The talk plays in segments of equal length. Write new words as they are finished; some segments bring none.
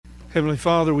Heavenly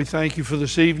Father, we thank you for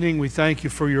this evening. We thank you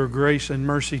for your grace and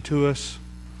mercy to us.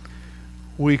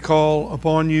 We call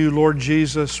upon you, Lord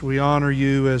Jesus. We honor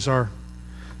you as our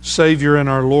Savior and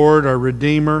our Lord, our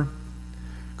Redeemer,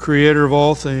 Creator of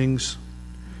all things,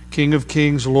 King of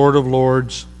kings, Lord of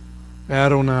lords,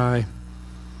 Adonai,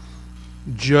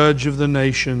 Judge of the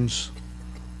nations,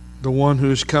 the one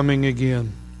who is coming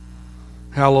again.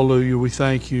 Hallelujah. We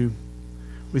thank you.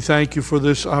 We thank you for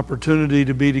this opportunity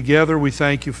to be together. We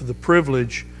thank you for the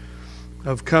privilege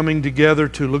of coming together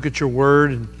to look at your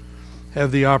word and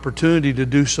have the opportunity to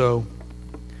do so.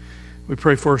 We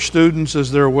pray for our students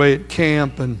as they're away at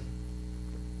camp and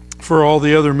for all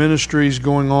the other ministries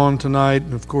going on tonight.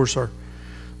 And of course, our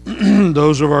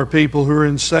those of our people who are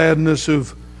in sadness,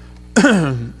 who've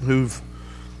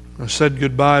said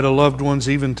goodbye to loved ones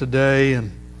even today.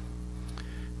 And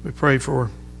we pray for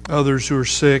others who are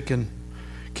sick and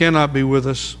cannot be with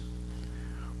us.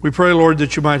 We pray, Lord,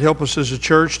 that you might help us as a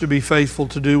church to be faithful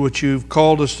to do what you've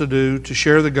called us to do, to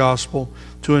share the gospel,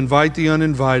 to invite the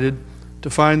uninvited, to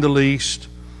find the least,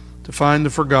 to find the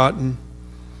forgotten,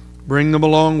 bring them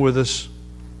along with us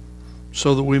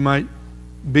so that we might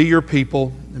be your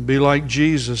people and be like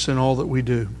Jesus in all that we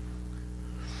do.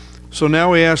 So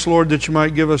now we ask, Lord, that you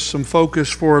might give us some focus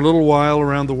for a little while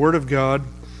around the Word of God,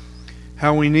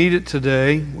 how we need it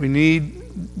today. We need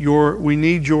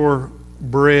your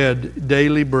bread,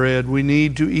 daily bread. We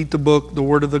need to eat the book, the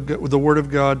Word of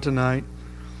God tonight,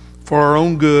 for our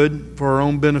own good, for our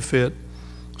own benefit,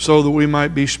 so that we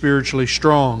might be spiritually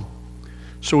strong.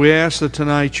 So we ask that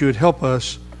tonight you would help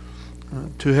us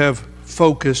to have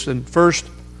focus. And first,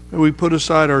 we put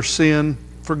aside our sin.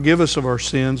 Forgive us of our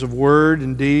sins of word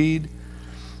and deed.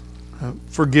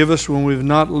 Forgive us when we've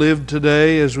not lived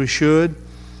today as we should.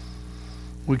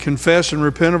 We confess and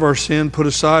repent of our sin, put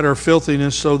aside our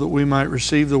filthiness so that we might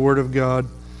receive the Word of God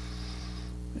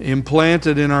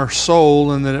implanted in our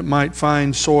soul and that it might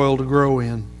find soil to grow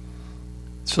in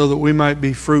so that we might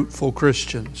be fruitful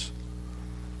Christians.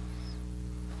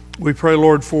 We pray,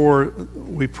 Lord, for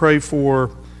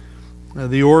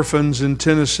the orphans in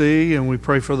Tennessee, and we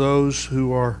pray for those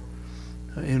who are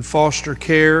in foster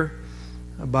care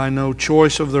by no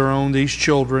choice of their own, these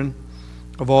children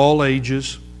of all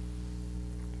ages.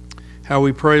 How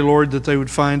we pray, Lord, that they would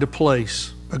find a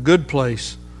place, a good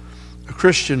place, a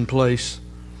Christian place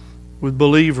with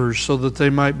believers so that they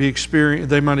might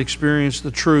experience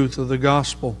the truth of the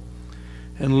gospel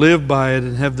and live by it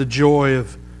and have the joy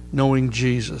of knowing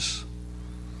Jesus.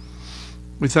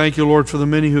 We thank you, Lord, for the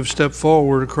many who have stepped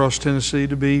forward across Tennessee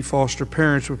to be foster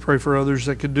parents. We pray for others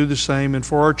that could do the same, and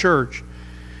for our church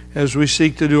as we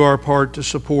seek to do our part to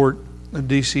support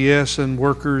DCS and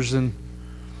workers and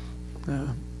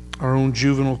our own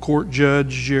juvenile court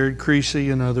judge, Jared Creasy,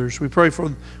 and others. We pray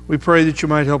that you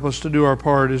might help us to do our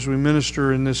part as we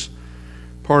minister in this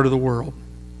part of the world.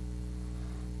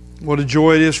 What a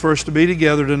joy it is for us to be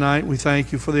together tonight. We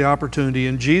thank you for the opportunity.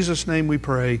 In Jesus' name we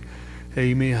pray,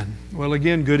 amen. Well,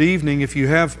 again, good evening. If you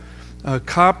have a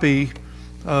copy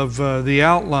of the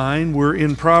outline, we're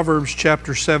in Proverbs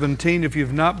chapter 17. If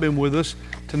you've not been with us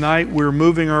tonight, we're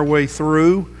moving our way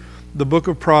through the book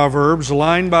of Proverbs,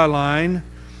 line by line,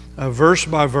 verse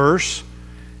by verse,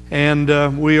 and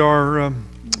we're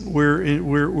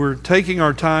taking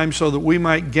our time so that we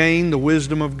might gain the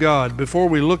wisdom of God. Before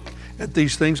we look at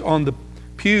these things, on the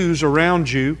pews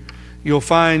around you, you'll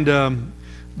find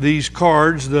these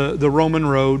cards, the Roman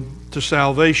road to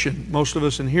salvation. Most of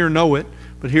us in here know it,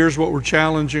 but here's what we're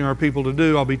challenging our people to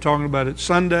do. I'll be talking about it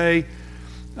Sunday.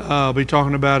 I'll be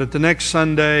talking about it the next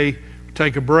Sunday.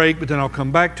 Take a break, but then I'll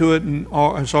come back to it, and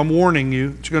so I'm warning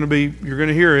you, you're going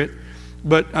to hear it,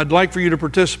 but I'd like for you to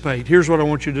participate. Here's what I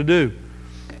want you to do.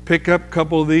 Pick up a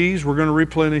couple of these. We're going to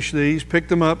replenish these. Pick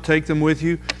them up, take them with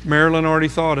you. Marilyn already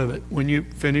thought of it. When you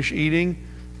finish eating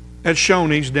at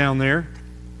Shoney's down there,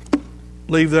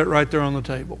 leave that right there on the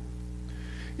table.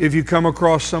 If you come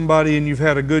across somebody and you've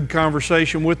had a good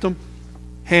conversation with them,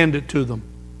 hand it to them.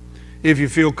 If you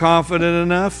feel confident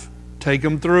enough, take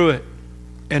them through it.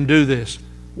 And do this.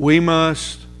 We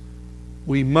must,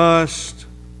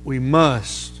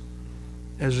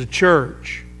 as a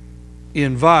church,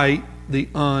 invite the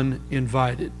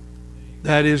uninvited.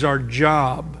 That is our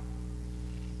job.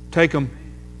 Take them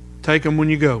when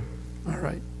you go. All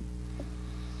right.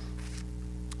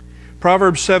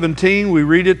 Proverbs 17, we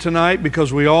read it tonight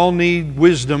because we all need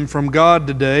wisdom from God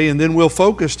today, and then we'll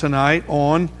focus tonight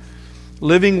on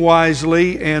living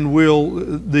wisely, and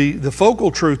the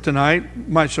focal truth tonight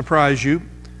might surprise you.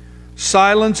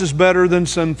 Silence is better than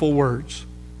sinful words.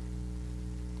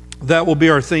 That will be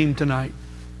our theme tonight.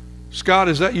 Scott,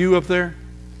 is that you up there?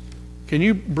 Can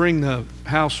you bring the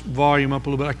house volume up a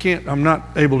little bit? I'm not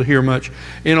able to hear much.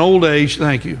 In old age,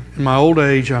 thank you. In my old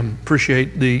age, I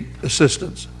appreciate the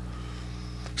assistance.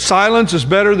 Silence is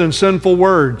better than sinful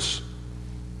words.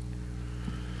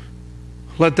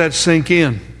 Let that sink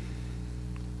in.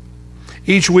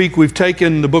 Each week we've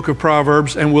taken the book of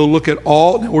Proverbs and we're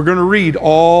going to read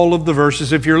all of the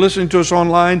verses. If you're listening to us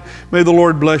online, may the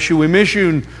Lord bless you. We miss you,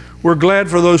 and we're glad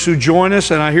for those who join us,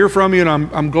 and I hear from you, and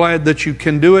I'm glad that you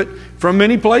can do it from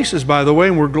many places, by the way,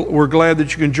 and we're glad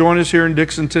that you can join us here in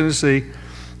Dixon, Tennessee.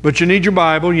 But you need your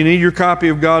Bible, you need your copy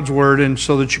of God's Word, and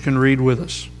so that you can read with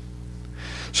us.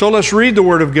 So let's read the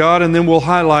Word of God, and then we'll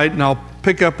highlight, and I'll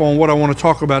pick up on what I want to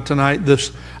talk about tonight.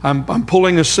 I'm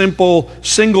pulling a simple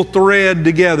single thread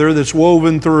together that's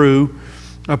woven through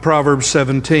Proverbs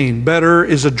 17. Better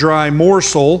is a dry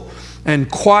morsel and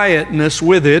quietness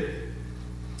with it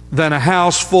than a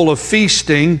house full of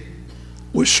feasting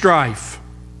with strife.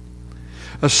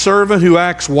 A servant who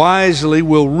acts wisely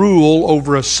will rule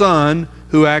over a son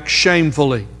who acts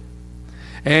shamefully,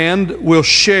 and will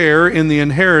share in the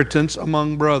inheritance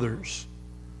among brothers.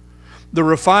 The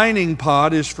refining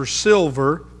pot is for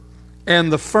silver,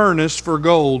 and the furnace for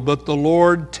gold, but the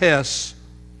Lord tests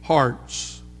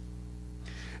hearts.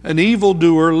 An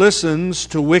evildoer listens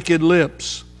to wicked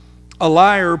lips. A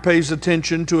liar pays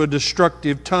attention to a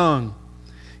destructive tongue.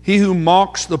 He who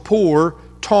mocks the poor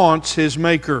taunts his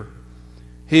maker.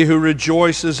 He who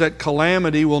rejoices at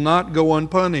calamity will not go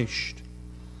unpunished.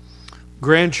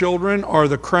 Grandchildren are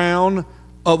the crown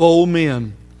of old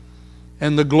men,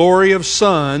 and the glory of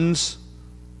sons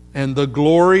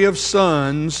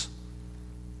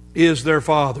is their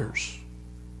fathers.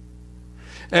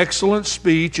 Excellent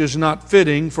speech is not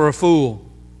fitting for a fool,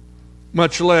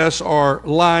 much less are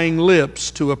lying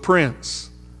lips to a prince.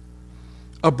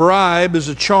 A bribe is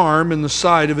a charm in the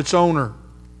sight of its owner.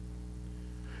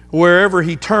 Wherever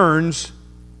he turns,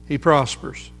 he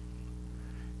prospers.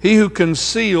 He who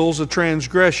conceals a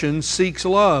transgression seeks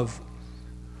love,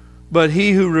 but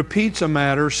he who repeats a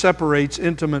matter separates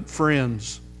intimate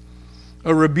friends.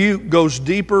 A rebuke goes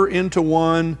deeper into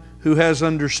one who has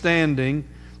understanding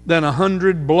than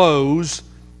 100 blows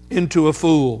into a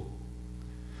fool.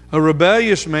 A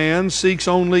rebellious man seeks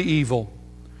only evil,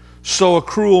 so a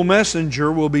cruel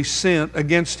messenger will be sent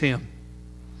against him.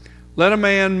 Let a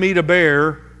man meet a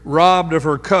bear robbed of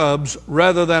her cubs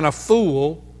rather than a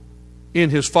fool in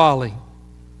his folly.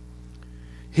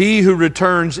 He who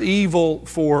returns evil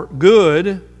for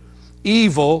good,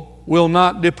 evil will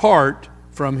not depart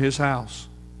from his house.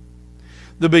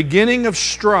 The beginning of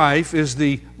strife is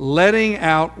the letting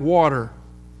out water,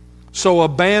 so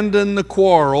abandon the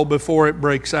quarrel before it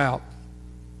breaks out.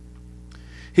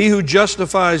 He who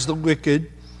justifies the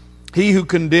wicked, he who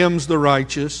condemns the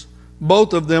righteous,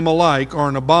 both of them alike are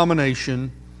an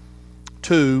abomination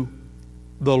to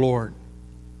the Lord.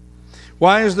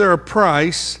 Why is there a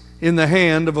price in the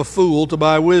hand of a fool to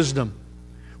buy wisdom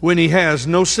when he has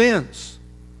no sense?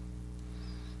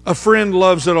 A friend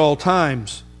loves at all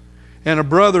times, and a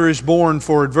brother is born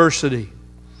for adversity.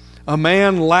 A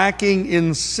man lacking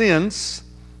in sense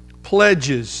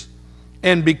pledges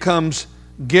and becomes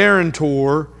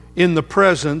guarantor in the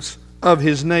presence of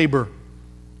his neighbor.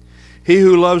 He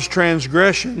who loves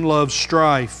transgression loves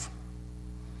strife.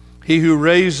 He who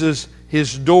raises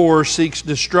his door seeks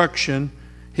destruction.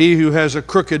 He who has a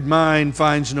crooked mind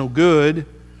finds no good.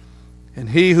 And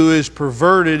he who is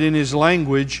perverted in his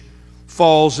language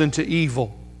falls into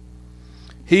evil.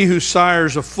 He who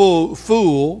sires a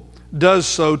fool does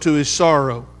so to his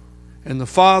sorrow, and the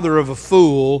father of a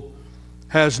fool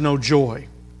has no joy.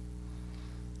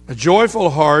 A joyful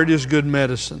heart is good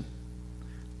medicine,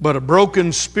 but a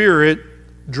broken spirit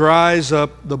dries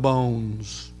up the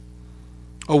bones.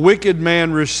 A wicked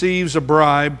man receives a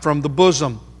bribe from the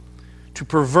bosom to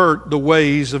pervert the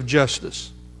ways of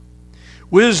justice.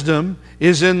 Wisdom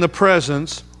is in the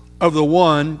presence of the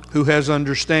one who has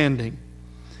understanding,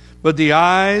 but the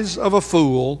eyes of a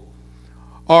fool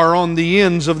are on the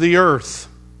ends of the earth.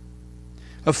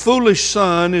 A foolish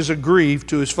son is a grief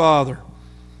to his father,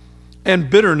 and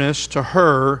bitterness to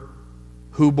her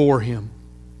who bore him.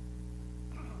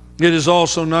 It is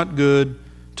also not good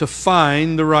to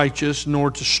fine the righteous, nor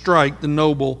to strike the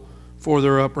noble for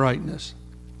their uprightness.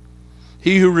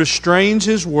 He who restrains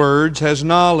his words has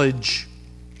knowledge,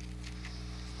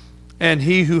 and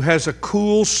he who has a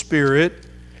cool spirit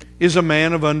is a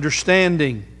man of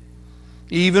understanding.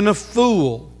 Even a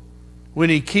fool, when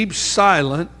he keeps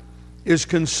silent, is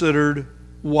considered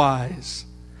wise.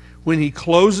 When he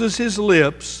closes his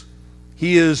lips,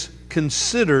 he is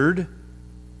considered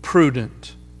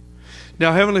prudent.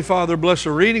 Now, Heavenly Father, bless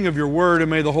the reading of your word, and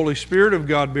may the Holy Spirit of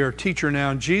God be our teacher now.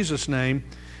 In Jesus' name,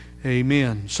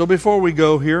 amen. So before we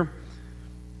go here,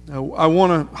 I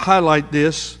want to highlight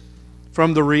this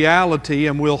from the reality,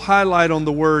 and we'll highlight on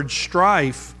the word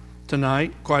strife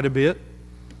tonight quite a bit.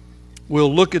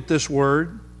 We'll look at this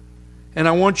word, and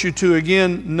I want you to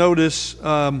again notice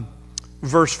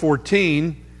verse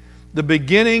 14. The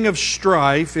beginning of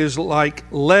strife is like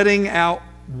letting out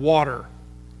water.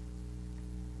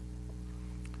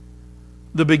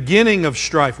 The beginning of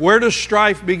strife. Where does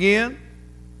strife begin?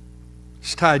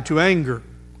 It's tied to anger.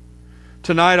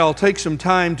 Tonight I'll take some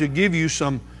time to give you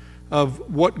some of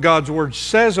what God's Word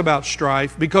says about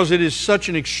strife, because it is such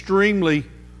an extremely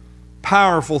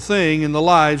powerful thing in the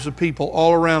lives of people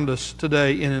all around us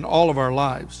today and in all of our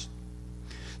lives.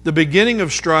 The beginning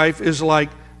of strife is like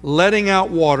letting out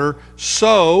water.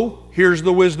 So, here's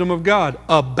the wisdom of God.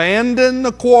 Abandon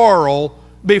the quarrel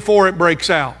before it breaks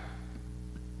out.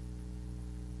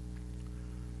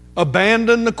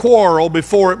 Abandon the quarrel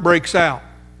before it breaks out.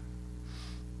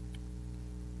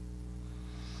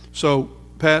 So,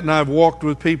 Pat and I have walked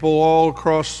with people all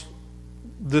across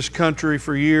this country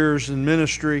for years in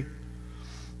ministry.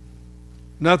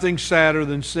 Nothing sadder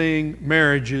than seeing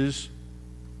marriages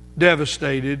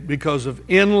devastated because of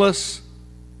endless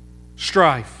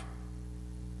strife.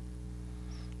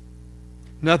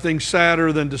 Nothing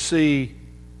sadder than to see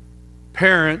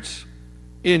parents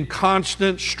in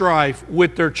constant strife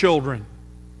with their children.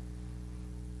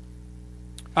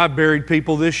 I buried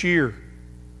people this year,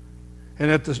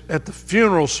 and at the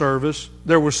funeral service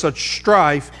there was such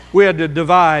strife we had to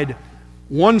divide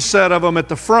one set of them at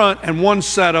the front and one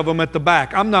set of them at the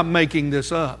back. I'm not making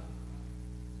this up.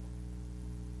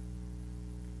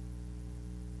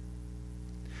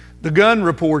 The gun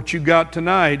report you got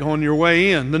tonight on your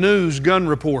way in, the news gun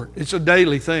report, it's a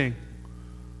daily thing.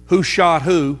 Who shot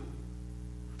who?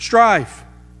 Strife.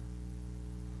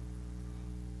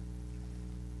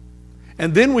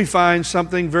 And then we find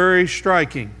something very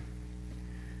striking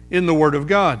in the Word of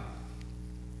God.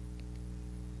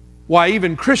 Why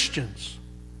even Christians,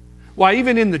 why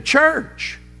even in the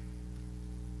church,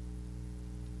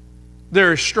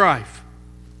 there is strife.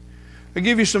 I'll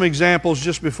give you some examples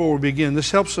just before we begin. This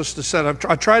helps us to set up.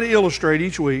 I try to illustrate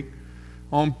each week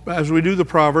as we do the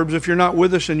Proverbs. If you're not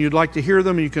with us and you'd like to hear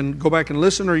them, you can go back and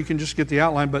listen, or you can just get the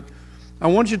outline. But I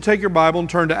want you to take your Bible and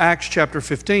turn to Acts chapter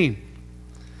 15.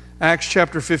 Acts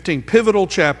chapter 15, pivotal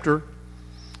chapter.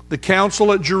 The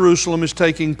council at Jerusalem is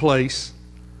taking place.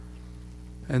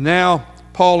 And now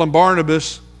Paul and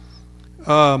Barnabas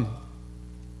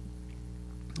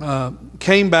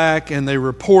came back and they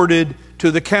reported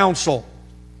to the council.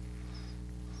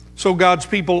 So God's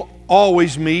people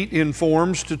always meet in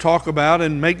forums to talk about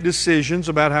and make decisions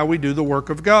about how we do the work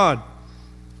of God.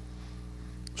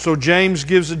 So James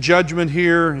gives a judgment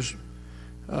here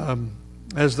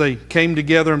as they came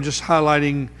together. I'm just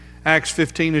highlighting Acts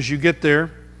 15 as you get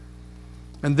there.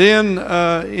 And then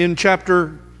in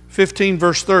chapter 15,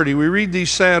 verse 30, we read these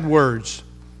sad words.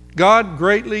 God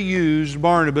greatly used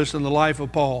Barnabas in the life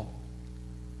of Paul.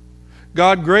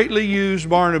 God greatly used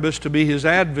Barnabas to be his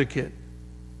advocate.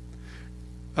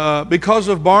 Because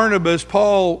of Barnabas,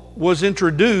 Paul was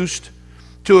introduced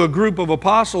to a group of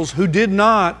apostles who did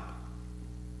not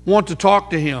want to talk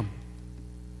to him.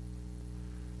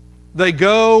 They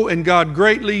go, and God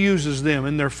greatly uses them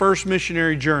in their first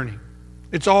missionary journey.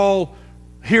 It's all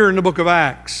here in the book of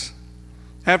Acts.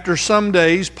 After some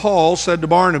days, Paul said to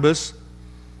Barnabas,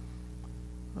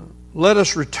 "Let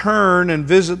us return and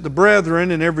visit the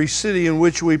brethren in every city in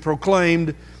which we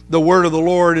proclaimed the word of the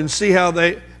Lord, and see how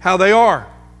they are."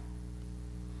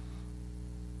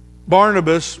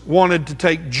 Barnabas wanted to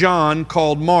take John,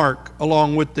 called Mark,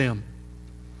 along with them.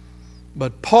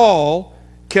 But Paul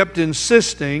kept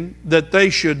insisting that they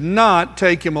should not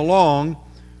take him along,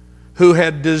 who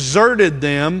had deserted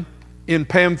them in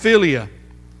Pamphylia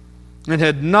and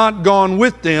had not gone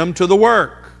with them to the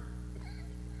work.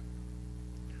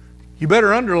 You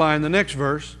better underline the next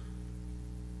verse.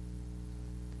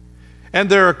 And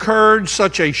there occurred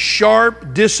such a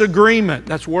sharp disagreement.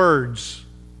 That's words.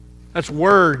 That's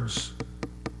words.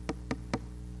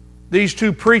 These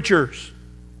two preachers,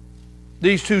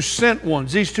 these two sent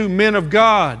ones, these two men of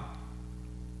God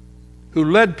who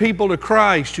led people to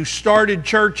Christ, who started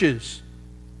churches,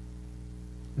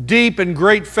 deep and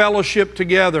great fellowship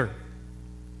together.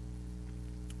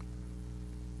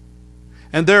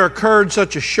 And there occurred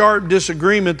such a sharp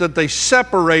disagreement that they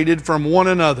separated from one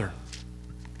another.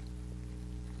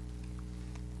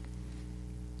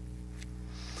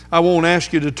 I won't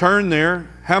ask you to turn there.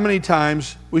 How many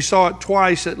times, we saw it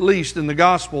twice at least in the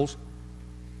Gospels,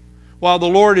 while the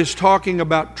Lord is talking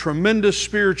about tremendous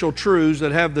spiritual truths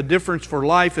that have the difference for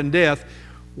life and death,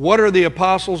 what are the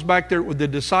apostles back there with the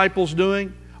disciples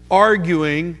doing?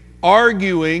 Arguing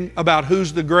about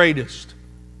who's the greatest.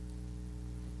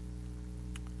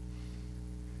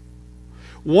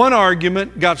 One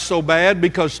argument got so bad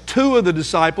because two of the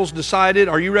disciples decided,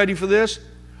 are you ready for this?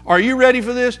 Are you ready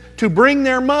for this? To bring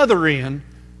their mother in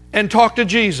and talk to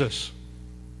Jesus.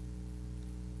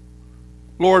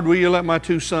 Lord, will you let my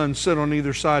two sons sit on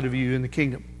either side of you in the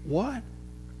kingdom? What?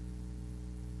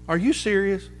 Are you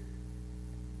serious?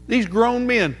 These grown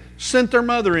men sent their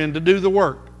mother in to do the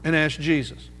work and asked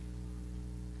Jesus.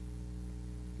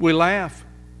 We laugh,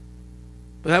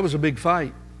 but that was a big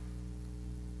fight.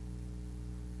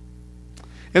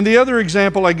 And the other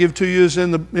example I give to you is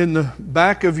in the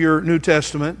back of your New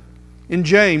Testament, in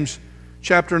James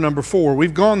chapter number 4.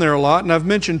 We've gone there a lot, and I've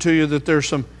mentioned to you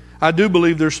that I do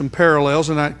believe there's some parallels,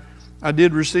 and I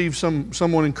did receive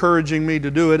someone encouraging me to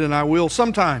do it, and I will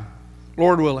sometime,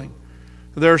 Lord willing.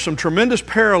 There are some tremendous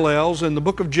parallels in the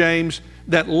book of James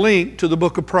that link to the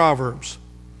book of Proverbs.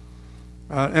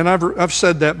 And I've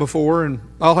said that before, and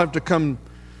I'll have to come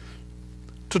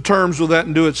to terms with that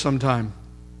and do it sometime.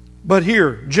 But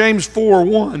here, James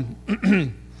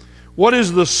 4:1, what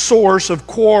is the source of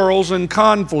quarrels and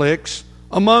conflicts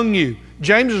among you?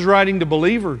 James is writing to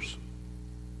believers.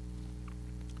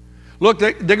 Look,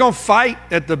 they're going to fight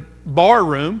at the bar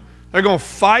room. They're going to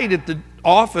fight at the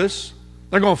office.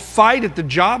 They're going to fight at the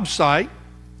job site.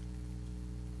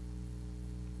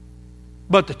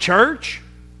 But the church?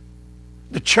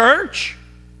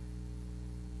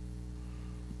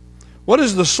 What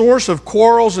is the source of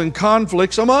quarrels and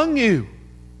conflicts among you?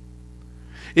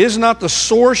 Is not the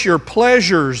source your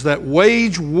pleasures that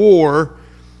wage war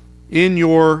in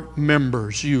your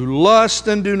members? You lust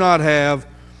and do not have,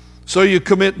 so you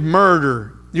commit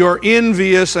murder. You're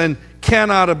envious and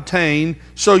cannot obtain,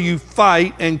 so you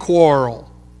fight and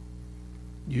quarrel.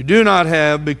 You do not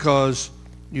have because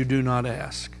you do not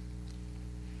ask.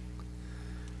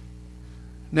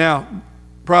 Now,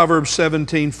 Proverbs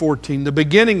 17:14. The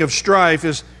beginning of strife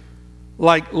is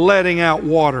like letting out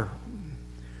water.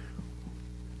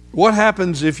 What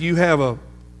happens if you have a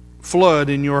flood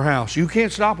in your house? You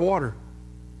can't stop water.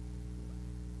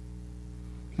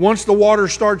 Once the water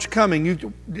starts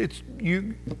coming,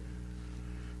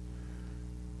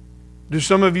 do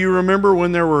some of you remember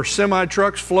when there were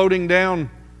semi-trucks floating down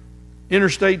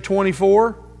Interstate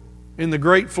 24 in the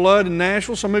Great Flood in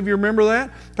Nashville? Some of you remember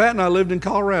that? Pat and I lived in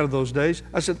Colorado those days.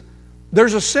 I said,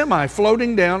 there's a semi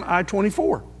floating down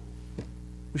I-24.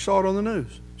 We saw it on the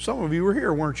news. Some of you were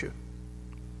here, weren't you?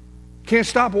 Can't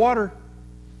stop water.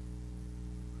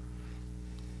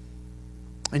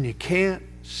 And you can't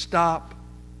stop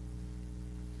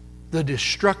the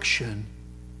destruction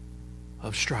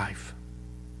of strife.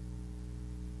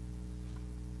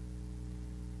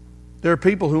 There are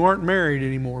people who aren't married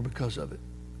anymore because of it.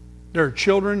 There are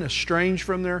children estranged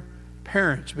from their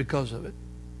parents because of it.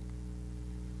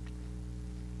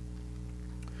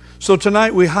 So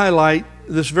tonight we highlight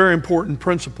this very important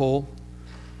principle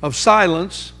of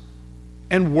silence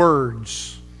and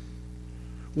words.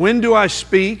 When do I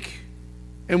speak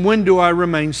and when do I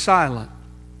remain silent?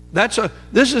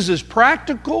 This is as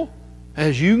practical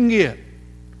as you can get.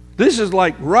 This is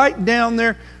like right down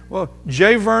there. Well,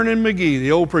 J. Vernon McGee,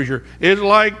 the old preacher, it's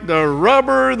like the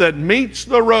rubber that meets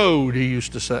the road, he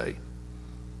used to say.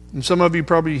 And some of you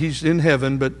probably, he's in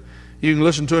heaven, but you can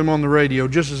listen to him on the radio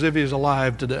just as if he's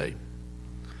alive today.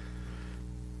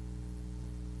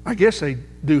 I guess they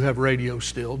do have radios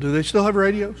still. Do they still have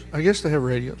radios? I guess they have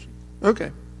radios.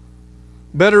 Okay.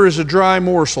 Better is a dry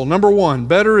morsel. Number one,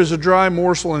 better is a dry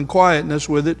morsel and quietness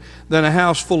with it than a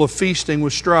house full of feasting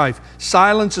with strife.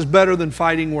 Silence is better than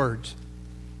fighting words.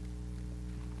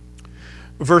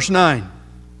 Verse 9,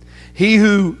 he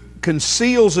who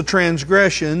conceals a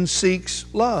transgression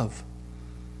seeks love,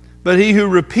 but he who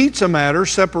repeats a matter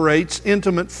separates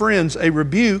intimate friends. A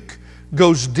rebuke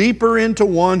goes deeper into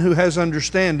one who has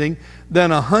understanding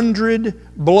than 100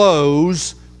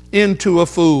 blows into a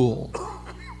fool.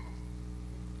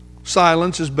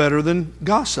 Silence is better than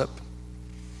gossip.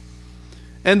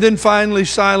 And then finally,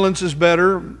 silence is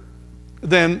better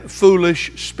than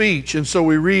foolish speech. And so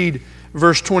we read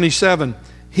verse 27,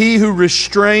 he who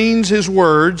restrains his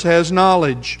words has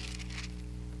knowledge,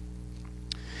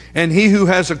 and he who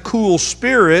has a cool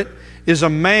spirit is a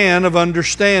man of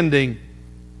understanding.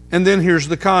 And then here's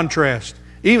the contrast.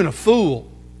 Even a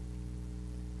fool,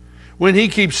 when he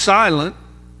keeps silent,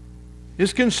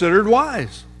 is considered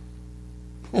wise.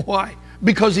 Why?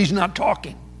 Because he's not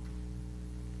talking.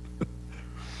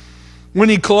 When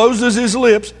he closes his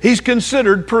lips, he's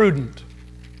considered prudent.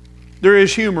 There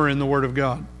is humor in the Word of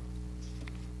God.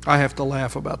 I have to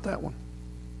laugh about that one.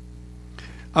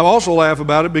 I also laugh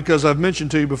about it because I've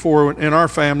mentioned to you before, in our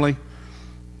family,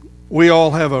 we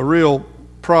all have a real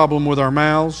problem with our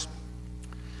mouths.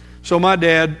 So my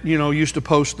dad, used to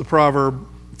post the proverb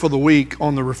for the week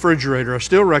on the refrigerator. I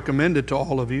still recommend it to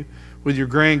all of you with your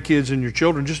grandkids and your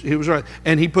children. It was right.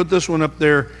 And he put this one up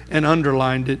there and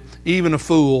underlined it. Even a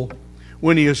fool,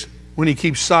 when he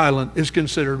keeps silent, is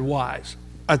considered wise.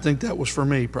 I think that was for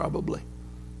me, probably.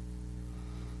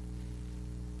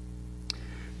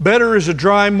 Better is a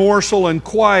dry morsel and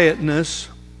quietness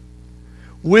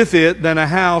with it than a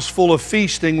house full of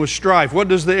feasting with strife. What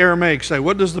does the Aramaic say?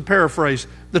 What does the paraphrase,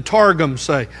 the Targum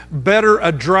say? Better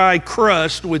a dry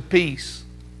crust with peace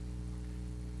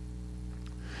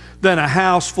than a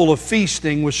house full of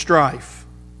feasting with strife.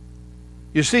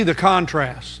 You see the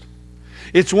contrast.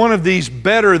 It's one of these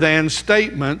better than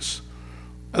statements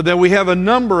that we have a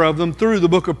number of them through the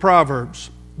book of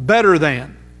Proverbs. Better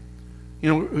than.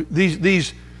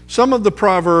 Some of the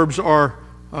Proverbs are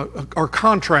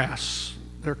contrasts.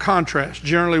 They're contrasts,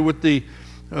 generally with the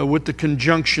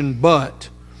conjunction but.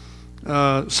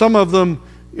 Some of them,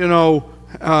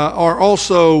 are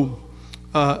also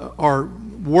are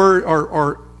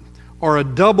a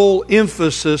double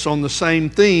emphasis on the same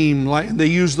theme. Like they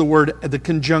use the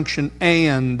conjunction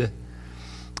and.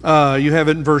 You have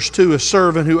it in verse 2, a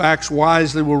servant who acts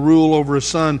wisely will rule over a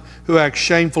son who acts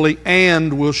shamefully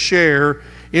and will share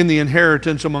in the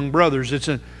inheritance among brothers. It's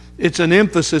an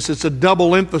emphasis, it's a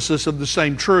double emphasis of the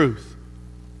same truth.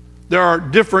 There are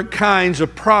different kinds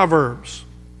of proverbs,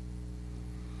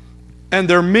 and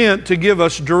they're meant to give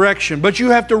us direction. But you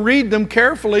have to read them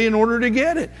carefully in order to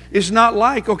get it. It's not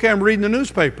like, okay, I'm reading the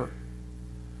newspaper.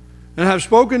 And I've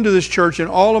spoken to this church in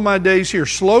all of my days here.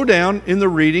 Slow down in the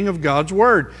reading of God's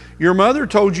Word. Your mother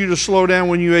told you to slow down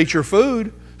when you ate your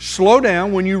food. Slow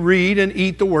down when you read and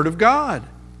eat the Word of God.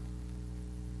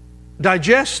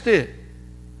 Digest it.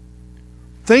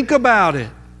 Think about it.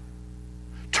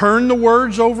 Turn the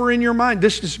words over in your mind.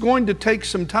 This is going to take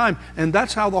some time, and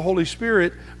that's how the Holy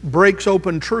Spirit breaks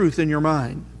open truth in your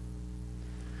mind.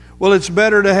 Well, it's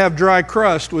better to have dry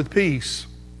crust with peace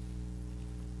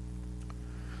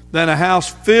than a house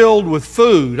filled with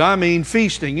food. I mean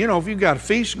feasting. If you've got a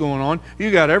feast going on, you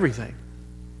got everything.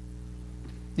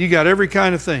 You got every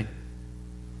kind of thing.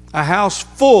 A house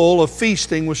full of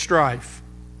feasting with strife.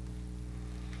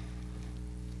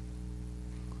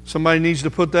 Somebody needs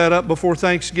to put that up before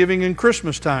Thanksgiving and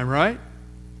Christmas time, right?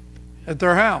 At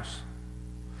their house.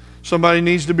 Somebody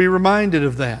needs to be reminded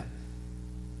of that.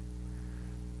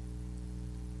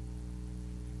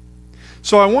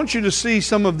 So I want you to see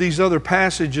some of these other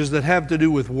passages that have to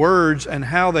do with words and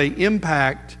how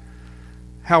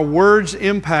words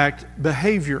impact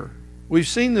behavior. We've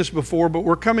seen this before, but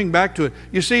we're coming back to it.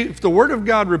 You see, if the Word of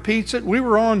God repeats it, we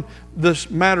were on this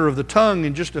matter of the tongue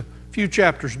in just a few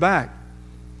chapters back.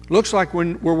 Looks like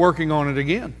we're working on it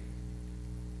again.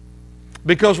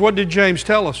 Because what did James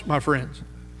tell us, my friends?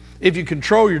 If you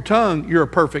control your tongue, you're a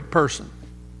perfect person.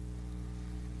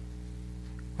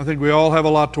 I think we all have a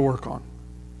lot to work on.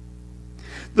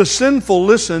 The sinful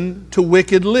listen to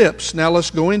wicked lips. Now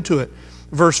let's go into it.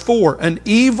 Verse 4, an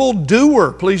evil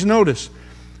doer. Please notice,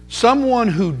 someone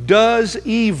who does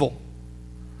evil.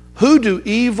 Who do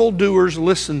evildoers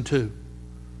listen to?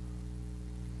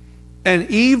 An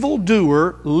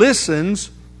evildoer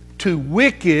listens to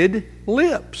wicked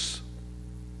lips.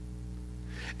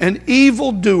 An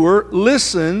evildoer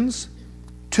listens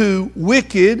to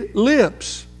wicked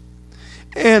lips.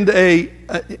 And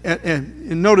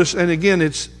notice, and again,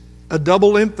 it's a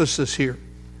double emphasis here.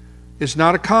 It's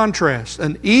not a contrast.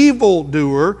 An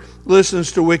evildoer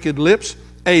listens to wicked lips.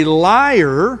 A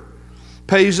liar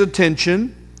pays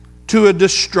attention to a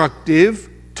destructive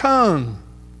tongue.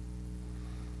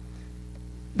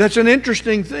 That's an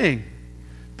interesting thing.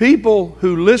 People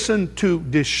who listen to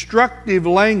destructive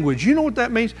language, you know what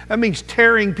that means? That means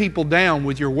tearing people down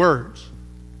with your words.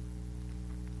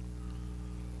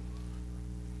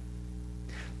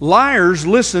 Liars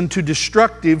listen to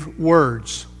destructive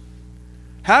words.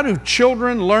 How do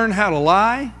children learn how to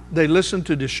lie? They listen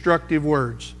to destructive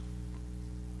words.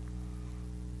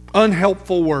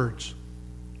 Unhelpful words.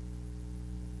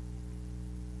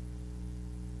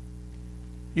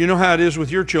 You know how it is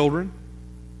with your children.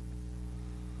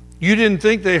 You didn't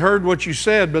think they heard what you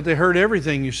said, but they heard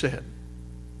everything you said.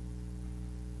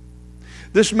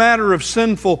 This matter of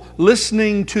sinful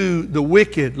listening to the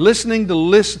wicked,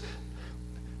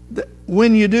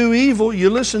 when you do evil, you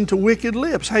listen to wicked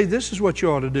lips. Hey, this is what you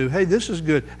ought to do. Hey, this is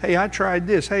good. Hey, I tried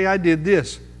this. Hey, I did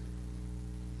this.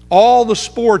 all the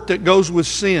sport that goes with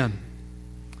sin.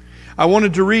 I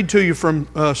wanted to read to you from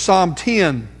Psalm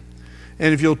 10.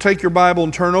 And if you'll take your Bible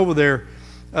and turn over there.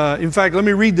 In fact, let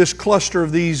me read this cluster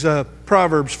of these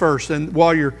Proverbs first. And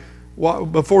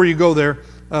before you go there,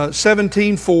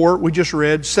 17:4 we just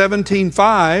read.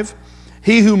 17:5,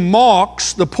 he who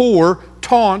mocks the poor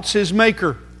taunts his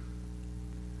maker.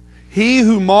 He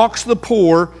who mocks the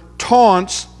poor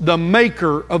taunts the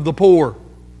maker of the poor,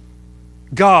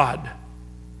 God.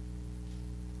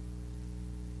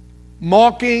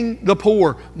 Mocking the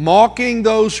poor, mocking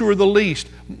those who are the least,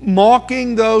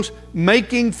 mocking those,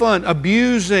 making fun,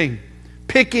 abusing,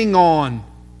 picking on.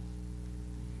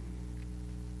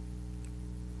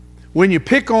 When you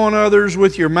pick on others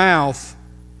with your mouth,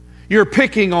 you're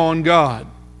picking on God.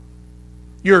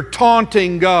 You're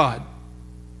taunting God.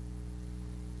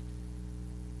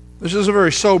 This is a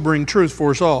very sobering truth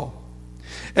for us all.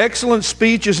 Excellent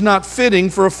speech is not fitting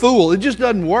for a fool. It just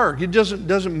doesn't work. It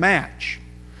doesn't match.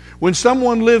 When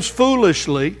someone lives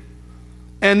foolishly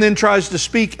and then tries to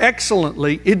speak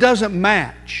excellently, it doesn't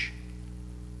match.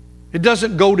 It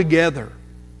doesn't go together.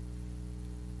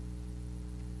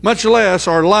 Much less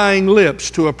are lying lips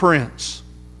to a prince.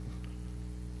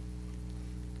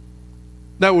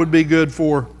 That would be good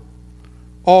for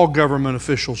all government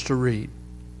officials to read.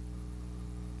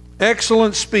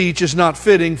 Excellent speech is not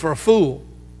fitting for a fool.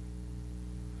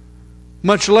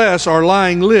 Much less are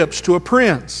lying lips to a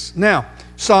prince. Now,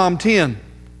 Psalm 10.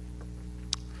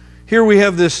 Here we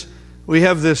have this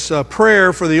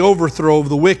prayer for the overthrow of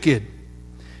the wicked.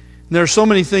 And there are so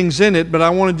many things in it, but I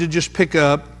wanted to just pick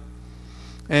up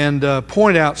and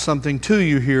point out something to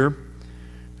you here.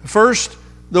 First,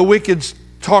 the wicked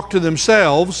talk to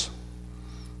themselves,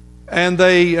 and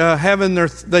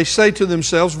they say to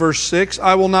themselves, verse 6,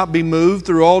 I will not be moved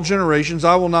through all generations.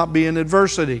 I will not be in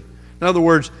adversity. In other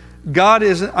words,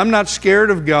 I'm not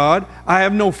scared of God. I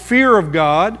have no fear of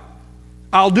God.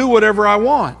 I'll do whatever I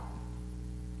want.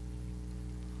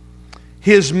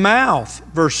 His mouth,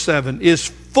 verse 7, is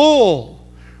full.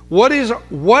 What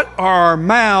are our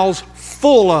mouths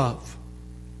full of?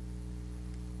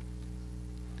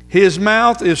 His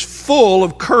mouth is full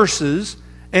of curses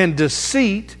and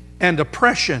deceit and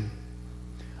oppression.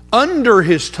 Under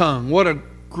his tongue, what a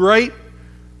great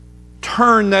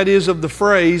turn that is of the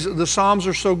phrase. The Psalms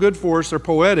are so good for us, they're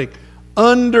poetic.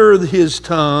 Under his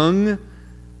tongue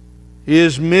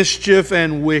is mischief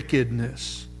and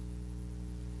wickedness.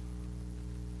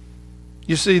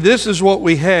 You see, this is what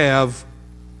we have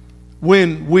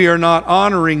when we are not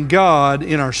honoring God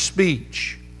in our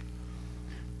speech.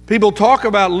 People talk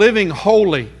about living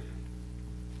holy.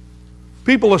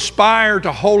 People aspire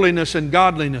to holiness and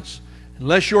godliness.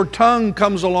 Unless your tongue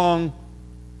comes along,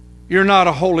 you're not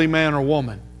a holy man or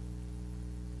woman.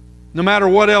 No matter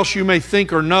what else you may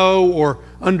think or know or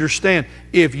understand,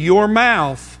 if your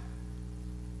mouth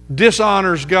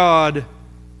dishonors God,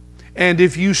 and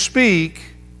if you speak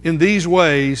in these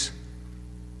ways,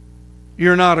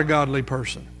 you're not a godly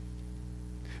person.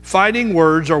 Fighting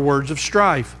words are words of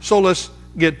strife. So let's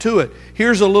get to it.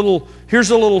 Here's a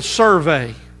little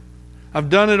survey. I've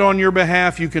done it on your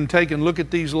behalf. You can take and look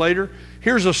at these later.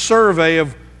 Here's a survey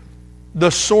of the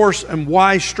source and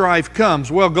why strife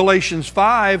comes. Well, Galatians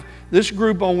 5, this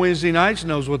group on Wednesday nights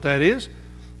knows what that is.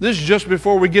 This is just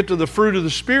before we get to the fruit of the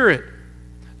Spirit.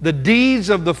 The deeds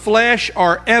of the flesh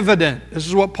are evident. This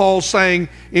is what Paul's saying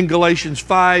in Galatians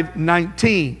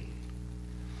 5:19.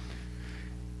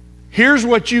 Here's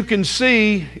what you can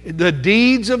see, the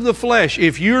deeds of the flesh.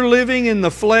 If you're living in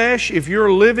the flesh, if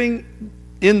you're living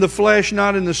in the flesh,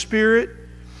 not in the Spirit,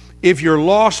 if you're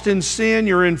lost in sin,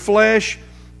 you're in flesh,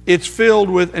 it's filled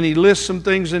with, and he lists some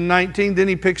things in 19, then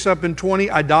he picks up in 20,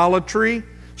 idolatry,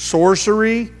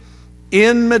 sorcery,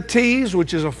 enmities,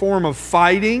 which is a form of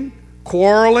fighting,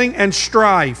 quarreling, and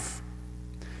strife,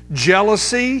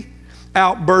 jealousy,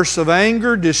 outbursts of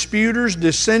anger, disputers,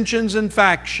 dissensions, and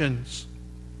factions.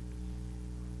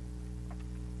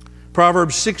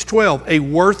 Proverbs 6:12, a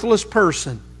worthless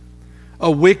person, a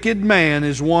wicked man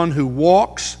is one who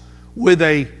walks with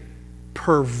a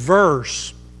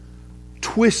perverse,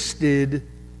 twisted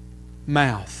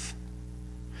mouth.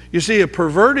 You see, a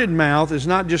perverted mouth is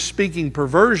not just speaking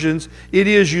perversions. It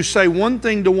is you say one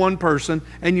thing to one person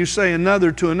and you say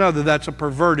another to another. That's a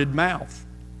perverted mouth.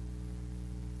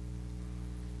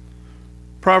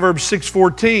 Proverbs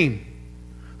 6:14,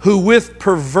 who with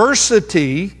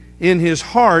perversity in his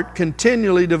heart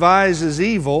continually devises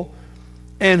evil,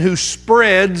 and who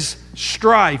spreads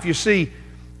strife. You see,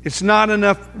 it's not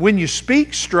enough when you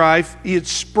speak strife, it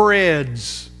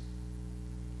spreads.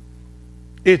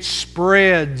 It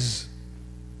spreads.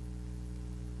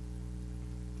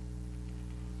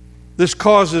 This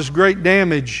causes great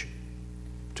damage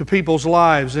to people's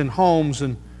lives in homes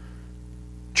and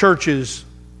churches,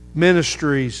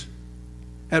 ministries,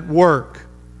 at work.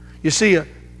 You see,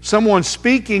 someone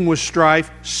speaking with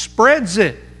strife spreads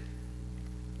it,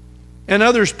 and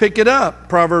others pick it up.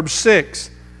 Proverbs 6.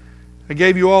 I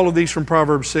gave you all of these from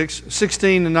Proverbs 6,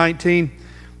 16 and 19.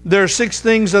 There are 6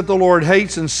 things that the Lord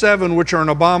hates, and 7 which are an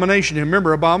abomination to Him.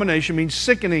 Remember, abomination means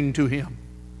sickening to Him.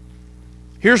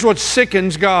 Here's what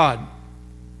sickens God.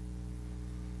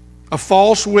 A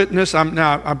false witness.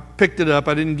 Now, I picked it up.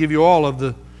 I didn't give you all of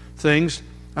the things.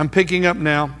 I'm picking up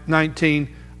now,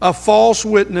 19. A false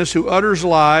witness who utters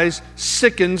lies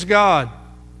sickens God.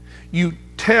 You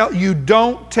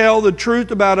don't tell the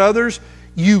truth about others.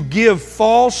 You give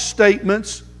false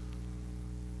statements.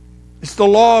 It's the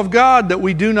law of God that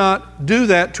we do not do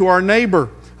that to our neighbor.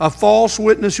 A false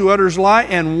witness who utters lie,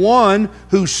 and one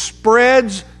who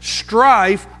spreads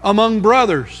strife among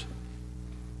brothers.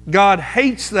 God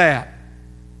hates that.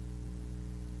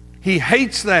 He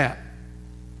hates that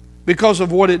because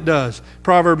of what it does.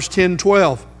 Proverbs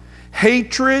 10:12.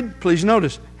 Hatred, please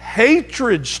notice,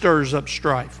 hatred stirs up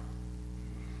strife.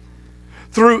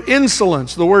 Through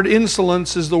insolence, the word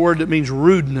insolence is the word that means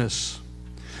rudeness.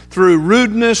 Through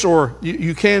rudeness, or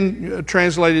you can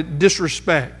translate it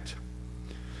disrespect.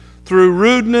 Through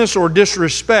rudeness or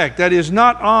disrespect, that is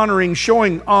not honoring,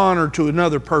 showing honor to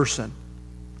another person.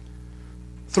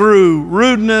 Through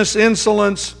rudeness,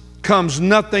 insolence, comes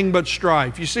nothing but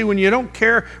strife. You see, when you don't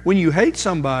care, when you hate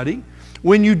somebody,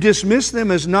 when you dismiss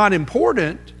them as not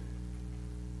important,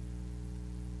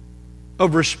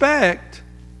 of respect,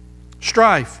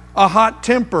 strife. A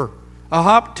hot-tempered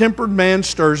man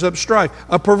stirs up strife.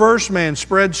 A perverse man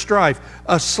spreads strife.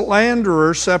 A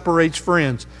slanderer separates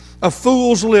friends. A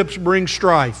fool's lips bring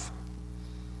strife.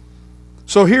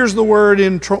 So here's the word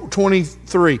in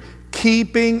 23.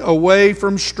 Keeping away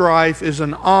from strife is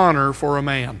an honor for a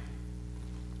man.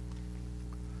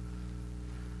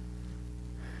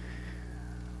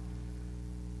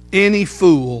 Any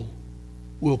fool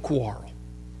will quarrel.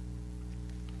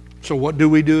 So what do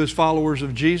we do as followers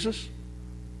of Jesus?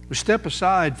 We step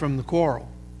aside from the quarrel.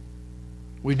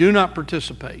 We do not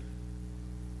participate.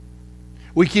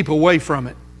 We keep away from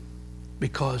it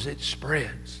because it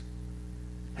spreads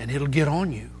and it'll get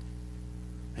on you.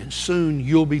 And soon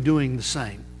you'll be doing the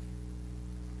same.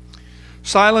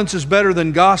 Silence is better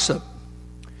than gossip.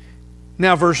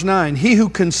 Now verse 9. He who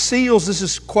conceals, this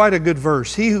is quite a good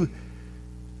verse.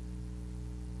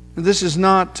 This is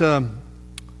not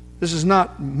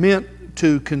meant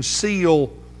to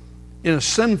conceal in a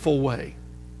sinful way.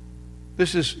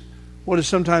 This is what is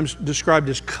sometimes described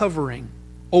as covering,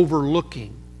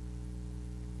 overlooking.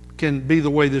 Can be the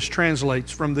way this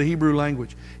translates from the Hebrew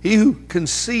language. He who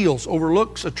conceals,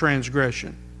 overlooks a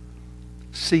transgression,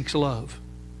 seeks love.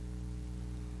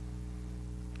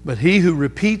 But he who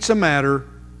repeats a matter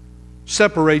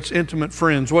separates intimate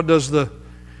friends. What does the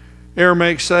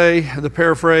Aramaic say, the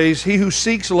paraphrase? He who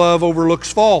seeks love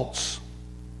overlooks faults.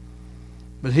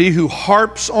 But he who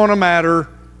harps on a matter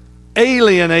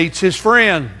alienates his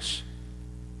friends.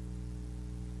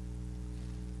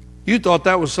 You thought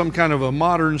that was some kind of a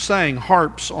modern saying,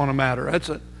 harps on a matter.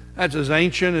 That's as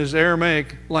ancient as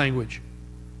Aramaic language.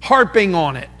 Harping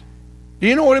on it. Do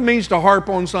you know what it means to harp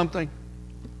on something?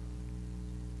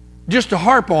 Just to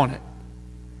harp on it.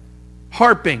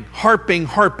 Harping.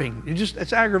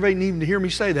 It's aggravating even to hear me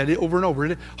say that over and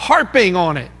over. Harping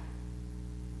on it.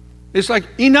 It's like,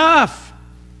 enough.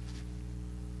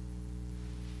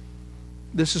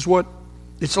 This is what,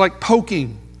 it's like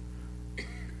poking.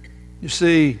 You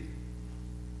see,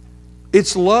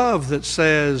 it's love that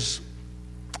says,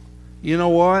 you know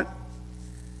what?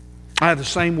 I have the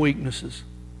same weaknesses.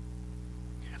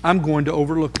 I'm going to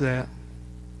overlook that.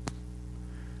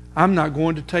 I'm not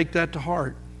going to take that to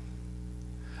heart.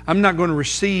 I'm not going to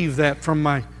receive that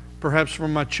perhaps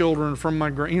from my children, from my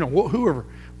whoever,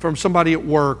 from somebody at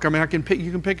work. I mean,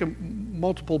 you can pick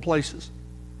multiple places.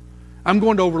 I'm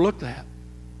going to overlook that.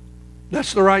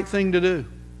 That's the right thing to do,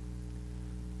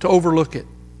 to overlook it.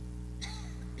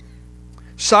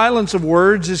 Silence of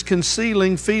words is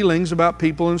concealing feelings about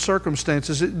people and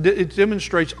circumstances. It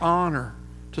demonstrates honor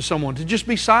to someone, to just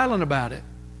be silent about it.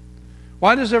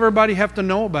 Why does everybody have to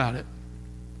know about it?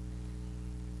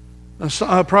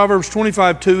 Proverbs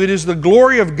 25:2, it is the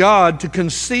glory of God to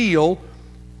conceal,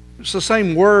 it's the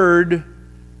same word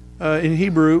in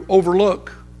Hebrew,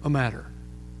 overlook a matter.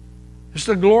 It's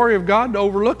the glory of God to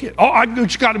overlook it.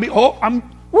 It's got to be, I'm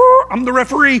the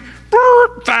referee.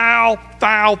 Foul.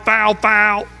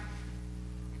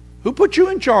 Who put you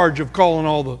in charge of calling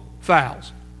all the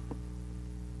fouls?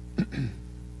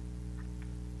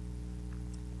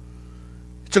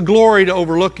 It's a glory to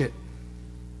overlook it.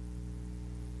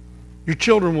 Your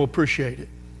children will appreciate it.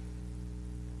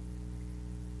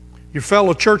 Your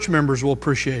fellow church members will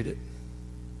appreciate it.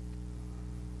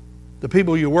 The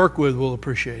people you work with will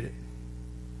appreciate it.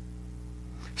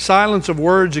 Silence of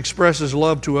words expresses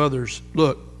love to others.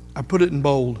 Look, I put it in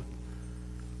bold.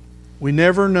 We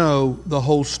never know the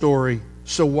whole story,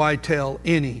 so why tell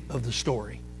any of the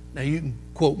story? Now you can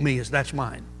quote me as that's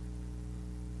mine.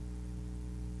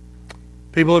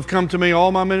 People have come to me all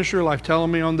my ministry life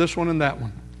telling me on this one and that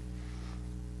one.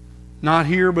 Not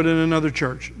here, but in another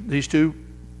church. These two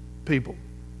people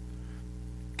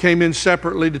came in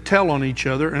separately to tell on each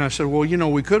other, and I said, well,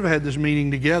 we could have had this meeting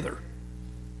together.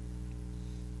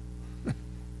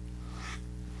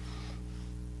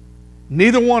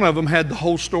 Neither one of them had the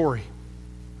whole story.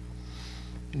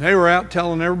 They were out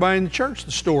telling everybody in the church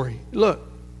the story. Look,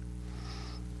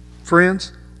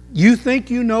 friends, you think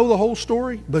you know the whole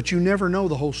story, but you never know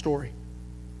the whole story.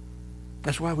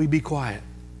 That's why we be quiet.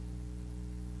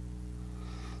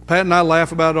 Pat and I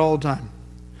laugh about it all the time.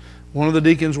 One of the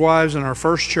deacons' wives in our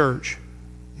first church,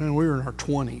 man, we were in our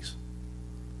 20s.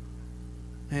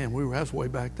 Man, that's way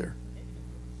back there.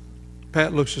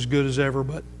 Pat looks as good as ever,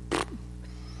 but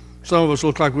some of us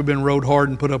look like we've been rode hard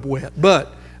and put up wet.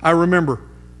 But I remember,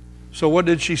 so what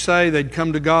did she say? They'd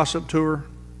come to gossip to her.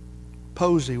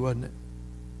 Posy, wasn't it?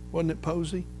 Wasn't it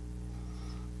Posy?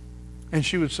 And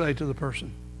she would say to the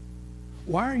person,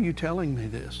 why are you telling me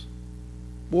this?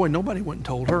 Boy, nobody went and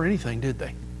told her anything, did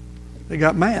they? They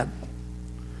got mad.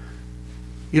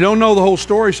 You don't know the whole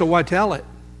story, so why tell it?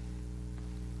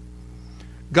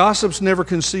 Gossips never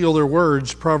conceal their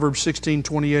words. Proverbs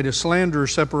 16:28, a slanderer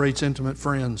separates intimate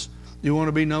friends. Do you want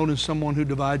to be known as someone who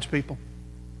divides people?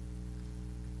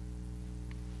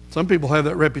 Some people have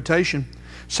that reputation.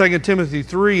 2 Timothy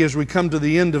 3, as we come to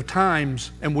the end of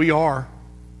times, and we are,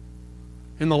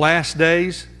 in the last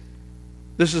days,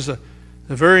 this is a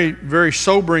very, very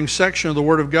sobering section of the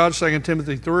Word of God, 2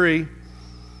 Timothy 3.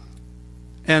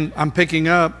 And I'm picking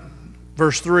up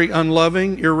verse 3,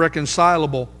 unloving,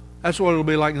 irreconcilable. That's what it'll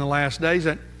be like in the last days,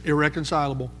 that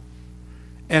irreconcilable.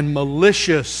 And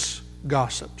malicious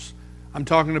gossips. I'm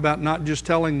talking about not just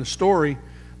telling the story,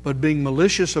 but being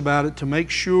malicious about it to make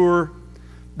sure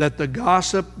that the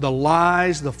gossip, the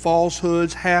lies, the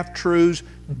falsehoods, half-truths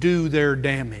do their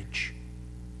damage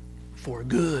for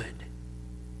good.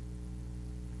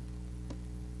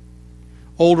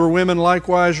 Older women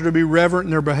likewise are to be reverent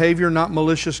in their behavior, not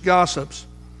malicious gossips.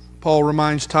 Paul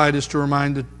reminds Titus to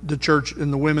remind the church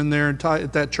and the women there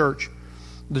at that church,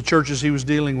 the churches he was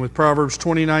dealing with. Proverbs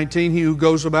 20:19, he who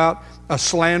goes about a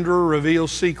slanderer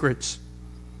reveals secrets.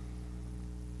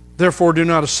 Therefore do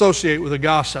not associate with a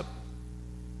gossip.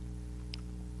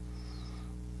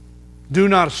 Do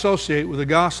not associate with a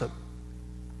gossip.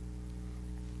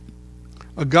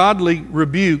 A godly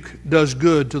rebuke does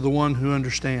good to the one who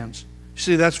understands.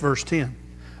 See, that's verse 10.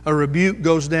 A rebuke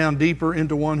goes down deeper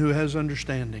into one who has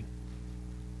understanding.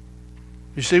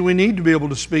 You see, we need to be able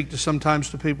to speak sometimes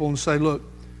to people and say, look,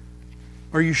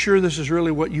 are you sure this is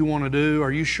really what you want to do?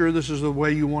 Are you sure this is the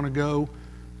way you want to go?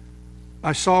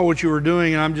 I saw what you were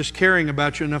doing, and I'm just caring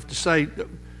about you enough to say,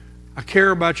 I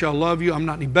care about you, I love you, I'm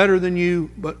not any better than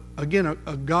you. But again,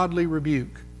 a godly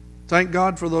rebuke. Thank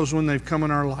God for those when they've come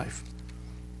in our life.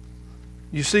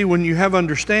 You see, when you have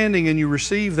understanding and you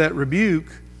receive that rebuke,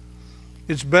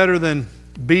 it's better than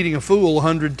beating a fool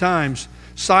 100 times.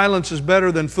 Silence is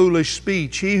better than foolish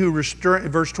speech.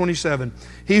 Verse 27,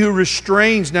 he who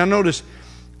restrains, now notice,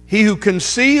 he who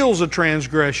conceals a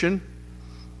transgression,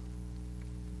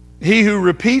 he who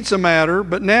repeats a matter,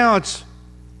 but now it's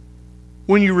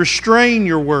when you restrain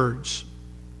your words.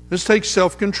 This takes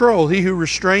self-control. He who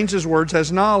restrains his words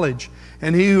has knowledge,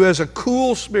 and he who has a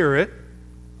cool spirit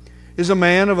is a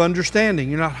man of understanding.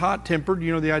 You're not hot-tempered.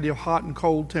 You know the idea of hot and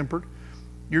cold-tempered.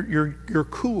 You're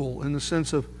cool in the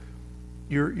sense of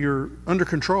you're under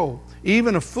control.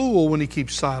 Even a fool when he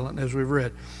keeps silent, as we've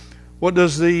read. What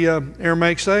does the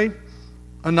Aramaic say?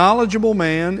 A knowledgeable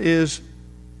man is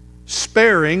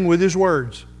sparing with his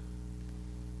words.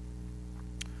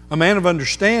 A man of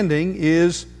understanding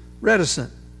is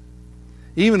reticent.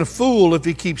 Even a fool, if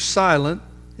he keeps silent,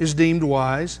 is deemed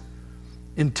wise.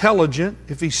 Intelligent,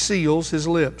 if he seals his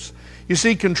lips. You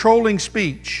see, controlling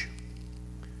speech,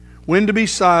 when to be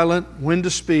silent, when to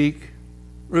speak,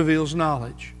 reveals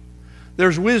knowledge.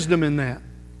 There's wisdom in that.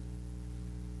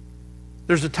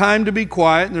 There's a time to be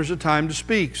quiet and there's a time to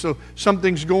speak. So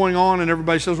something's going on and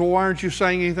everybody says, well, why aren't you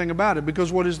saying anything about it?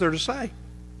 Because what is there to say?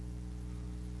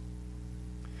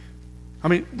 I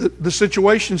mean, the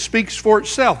situation speaks for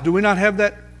itself. Do we not have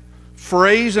that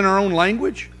phrase in our own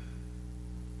language?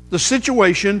 The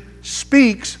situation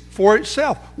speaks for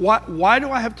itself. Why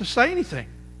do I have to say anything?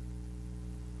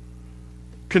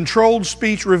 Controlled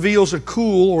speech reveals a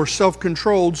cool or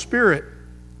self-controlled spirit.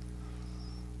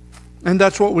 And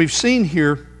that's what we've seen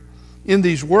here in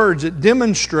these words. It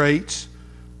demonstrates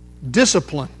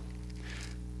discipline.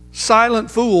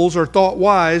 Silent fools are thought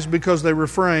wise because they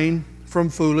refrain from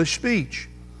foolish speech.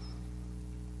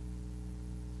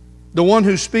 The one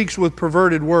who speaks with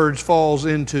perverted words falls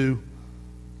into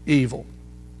evil.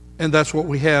 And that's what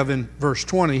we have in verse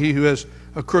 20. He who has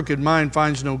a crooked mind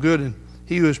finds no good, and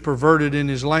he who is perverted in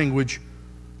his language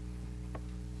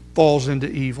falls into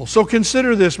evil. So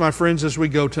consider this, my friends, as we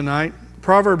go tonight.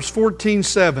 Proverbs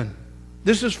 14:7.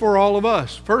 This is for all of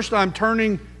us. First, I'm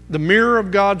turning the mirror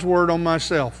of God's Word on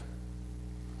myself.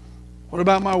 What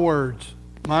about my words?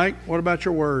 Mike, what about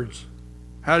your words?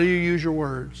 How do you use your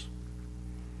words?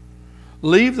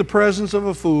 Leave the presence of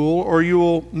a fool, or you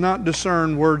will not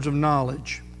discern words of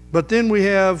knowledge. But then we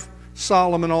have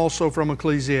Solomon also from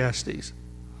Ecclesiastes.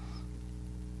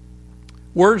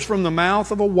 Words from the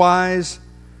mouth of a wise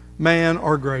man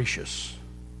are gracious,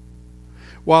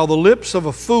 while the lips of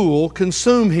a fool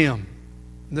consume him.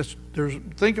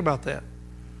 Think about that.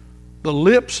 The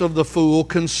lips of the fool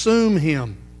consume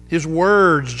him. His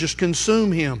words just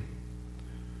consume him.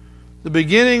 The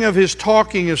beginning of his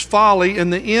talking is folly,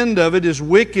 and the end of it is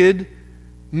wicked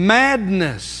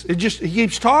madness. He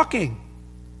keeps talking.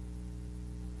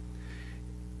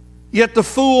 Yet the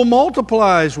fool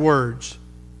multiplies words.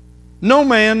 No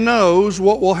man knows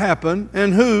what will happen,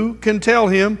 and who can tell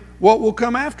him what will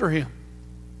come after him?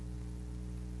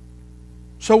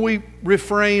 So we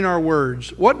refrain our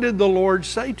words. What did the Lord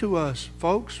say to us,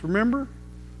 folks? Remember?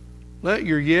 Let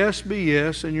your yes be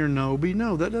yes and your no be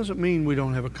no. That doesn't mean we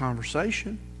don't have a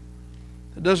conversation.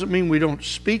 That doesn't mean we don't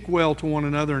speak well to one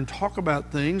another and talk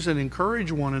about things and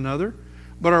encourage one another.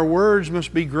 But our words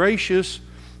must be gracious,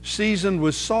 seasoned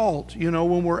with salt. You know,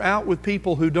 when we're out with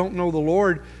people who don't know the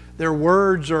Lord, their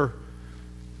words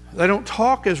they don't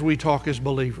talk as we talk as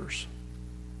believers.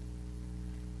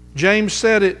 James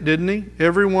said it, didn't he?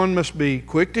 Everyone must be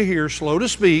quick to hear, slow to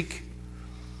speak,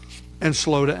 and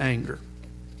slow to anger.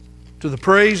 To the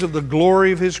praise of the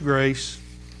glory of His grace,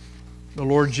 the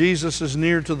Lord Jesus is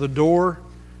near to the door.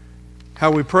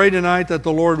 How we pray tonight that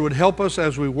the Lord would help us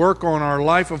as we work on our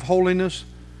life of holiness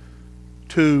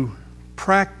to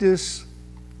practice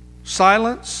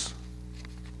silence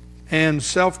and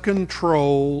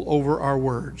self-control over our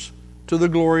words to the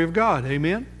glory of God.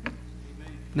 Amen?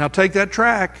 Now take that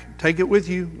track, take it with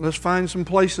you. Let's find some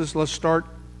places. Let's start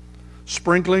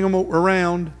sprinkling them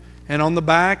around. And on the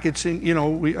back, it's in,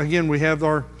 we have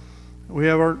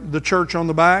the church on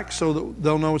the back so that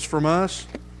they'll know it's from us.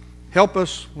 Help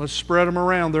us. Let's spread them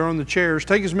around. They're on the chairs.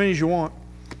 Take as many as you want.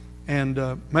 And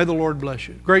may the Lord bless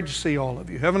you. Great to see all of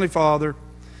you. Heavenly Father,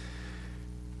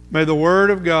 may the Word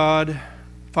of God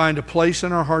find a place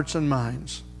in our hearts and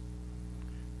minds.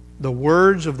 The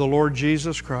words of the Lord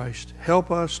Jesus Christ. Help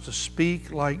us to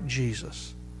speak like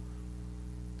Jesus.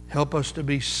 Help us to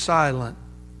be silent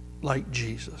like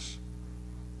Jesus.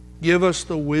 Give us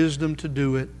the wisdom to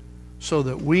do it so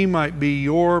that we might be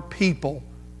your people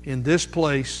in this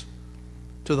place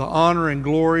to the honor and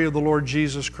glory of the Lord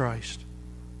Jesus Christ.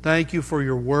 Thank you for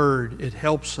your word. It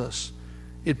helps us.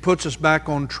 It puts us back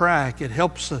on track. It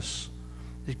helps us.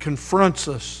 It confronts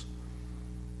us.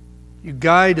 You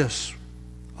guide us.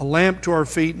 A lamp to our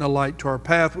feet and a light to our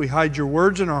path. We hide your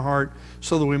words in our heart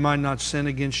so that we might not sin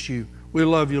against you. We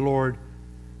love you, Lord.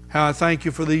 How I thank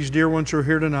you for these dear ones who are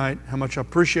here tonight. How much I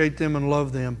appreciate them and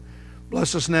love them.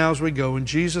 Bless us now as we go. In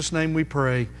Jesus' name we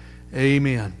pray.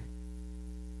 Amen.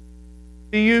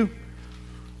 See you.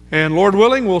 And Lord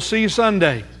willing, we'll see you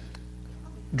Sunday.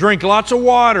 Drink lots of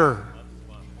water.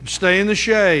 Stay in the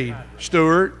shade.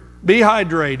 Stuart, be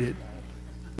hydrated.